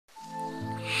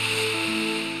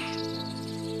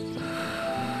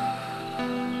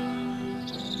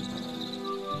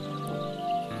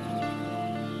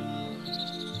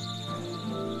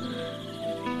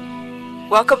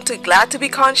Welcome to Glad to be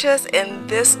Conscious, and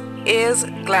this is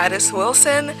Gladys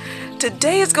Wilson.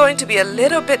 Today is going to be a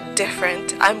little bit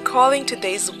different. I'm calling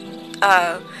today's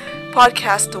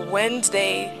podcast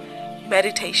Wednesday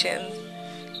Meditation,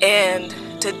 and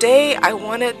today I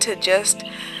wanted to just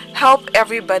help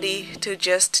everybody to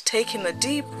just take in a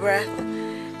deep breath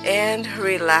and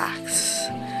relax.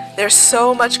 There's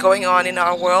so much going on in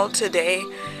our world today,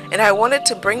 and I wanted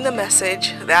to bring the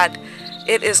message that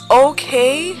it is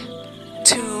okay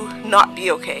to not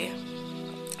be okay.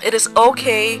 It is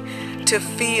okay to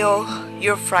feel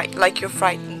you're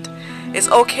frightened. It's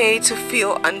okay to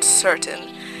feel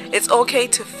uncertain. It's okay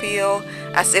to feel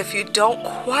as if you don't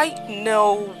quite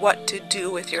know what to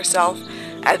do with yourself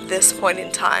at this point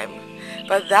in time.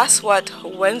 But that's what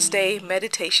Wednesday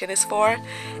meditation is for,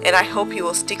 and I hope you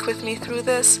will stick with me through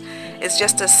this. It's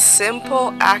just a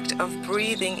simple act of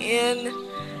breathing in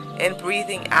and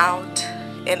breathing out.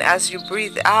 And as you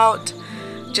breathe out,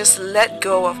 just let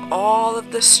go of all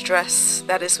of the stress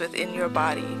that is within your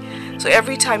body. So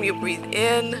every time you breathe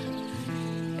in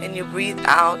and you breathe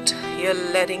out, you're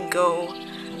letting go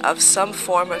of some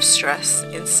form of stress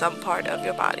in some part of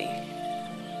your body.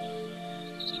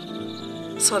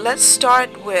 So let's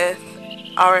start with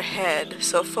our head.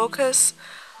 So focus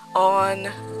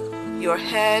on your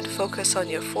head, focus on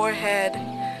your forehead.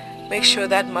 Make sure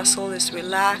that muscle is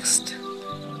relaxed.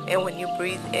 And when you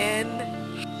breathe in,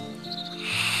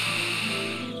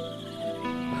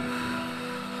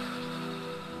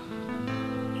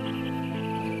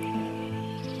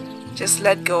 just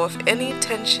let go of any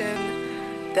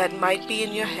tension that might be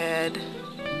in your head.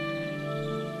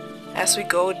 As we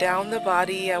go down the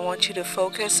body, I want you to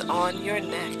focus on your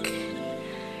neck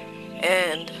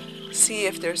and see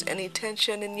if there's any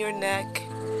tension in your neck.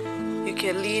 You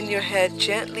can lean your head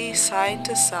gently side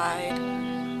to side.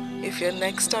 If your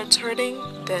neck starts hurting,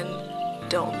 then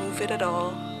don't move it at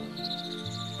all.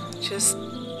 Just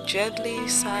gently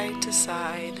side to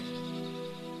side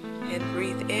and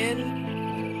breathe in.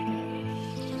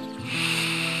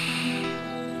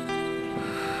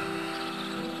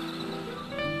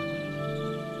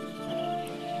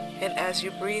 And as you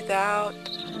breathe out,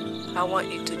 I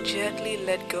want you to gently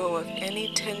let go of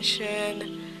any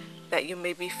tension that you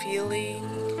may be feeling.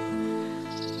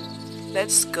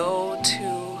 Let's go to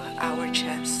our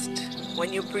chest.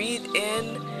 When you breathe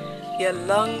in, your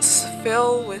lungs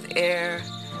fill with air,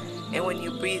 and when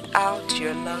you breathe out,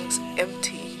 your lungs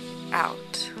empty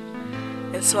out.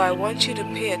 And so I want you to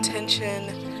pay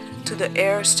attention to the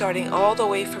air starting all the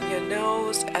way from your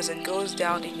nose as it goes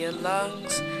down in your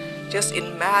lungs. Just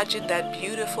imagine that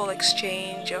beautiful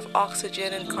exchange of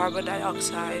oxygen and carbon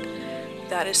dioxide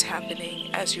that is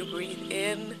happening as you breathe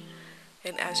in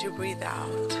and as you breathe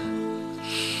out.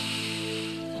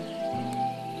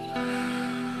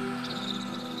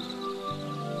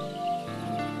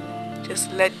 Just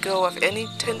let go of any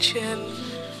tension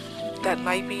that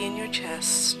might be in your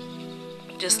chest.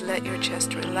 Just let your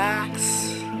chest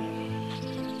relax.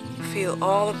 Feel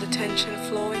all of the tension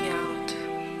flowing out.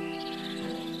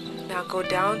 Now go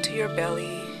down to your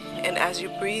belly, and as you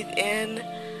breathe in,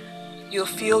 you'll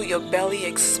feel your belly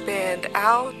expand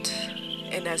out,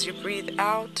 and as you breathe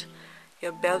out,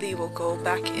 your belly will go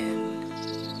back in.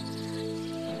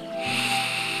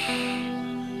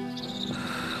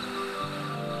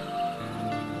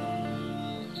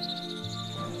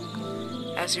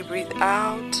 As you breathe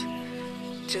out,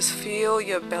 just feel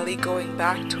your belly going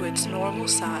back to its normal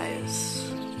size.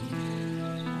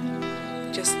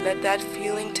 Just let that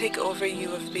feeling take over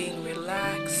you of being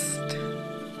relaxed.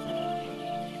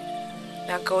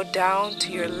 Now go down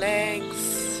to your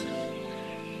legs.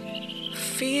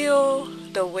 Feel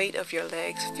the weight of your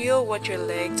legs. Feel what your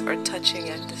legs are touching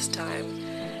at this time.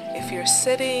 If you're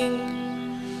sitting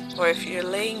or if you're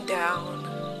laying down,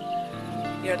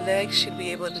 your legs should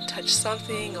be able to touch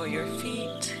something, or your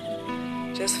feet.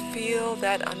 Just feel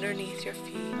that underneath your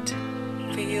feet.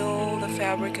 Feel the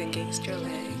fabric against your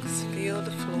legs. Feel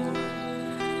the floor.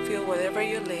 Feel whatever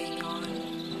you're laying on.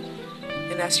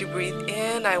 And as you breathe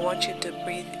in, I want you to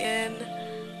breathe in,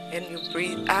 and you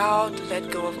breathe out. Let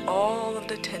go of all of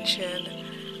the tension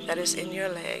that is in your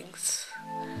legs.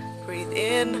 Breathe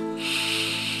in.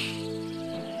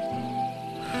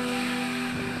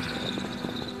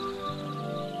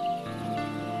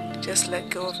 Just let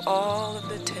go of all of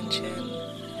the tension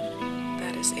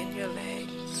that is in your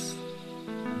legs.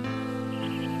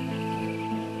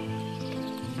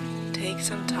 Take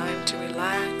some time to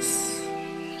relax.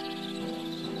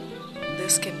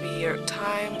 This can be your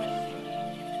time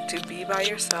to be by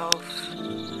yourself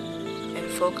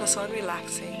and focus on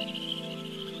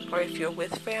relaxing. Or if you're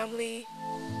with family,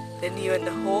 then you and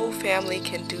the whole family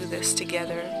can do this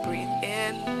together. Breathe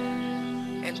in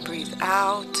and breathe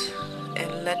out,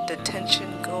 and let the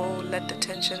tension go, let the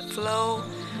tension flow.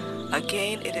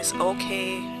 Again, it is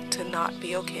okay to not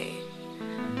be okay,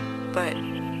 but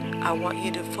I want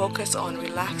you to focus on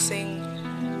relaxing.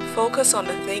 Focus on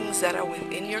the things that are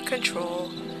within your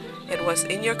control, and what's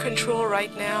in your control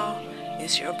right now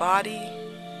is your body,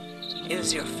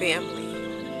 is your family.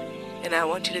 And I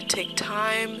want you to take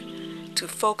time to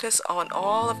focus on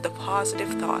all of the positive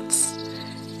thoughts.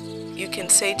 You can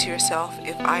say to yourself,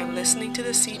 if I'm listening to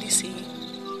the CDC,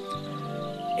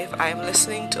 if I'm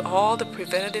listening to all the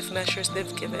preventative measures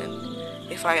they've given,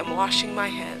 if I am washing my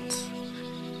hands,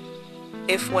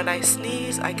 if when I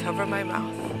sneeze I cover my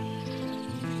mouth,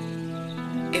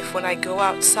 if when I go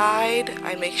outside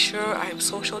I make sure I'm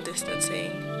social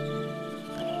distancing,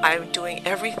 I'm doing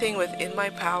everything within my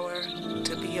power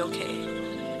to be okay.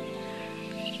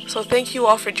 So thank you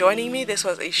all for joining me. This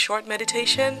was a short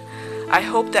meditation. I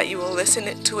hope that you will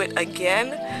listen to it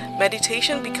again.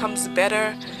 Meditation becomes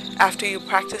better after you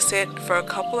practice it for a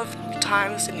couple of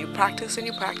times, and you practice,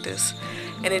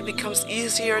 and it becomes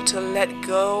easier to let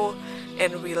go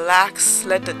and relax,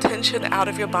 let the tension out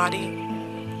of your body.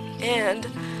 And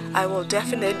I will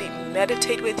definitely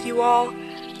meditate with you all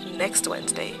next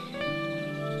Wednesday.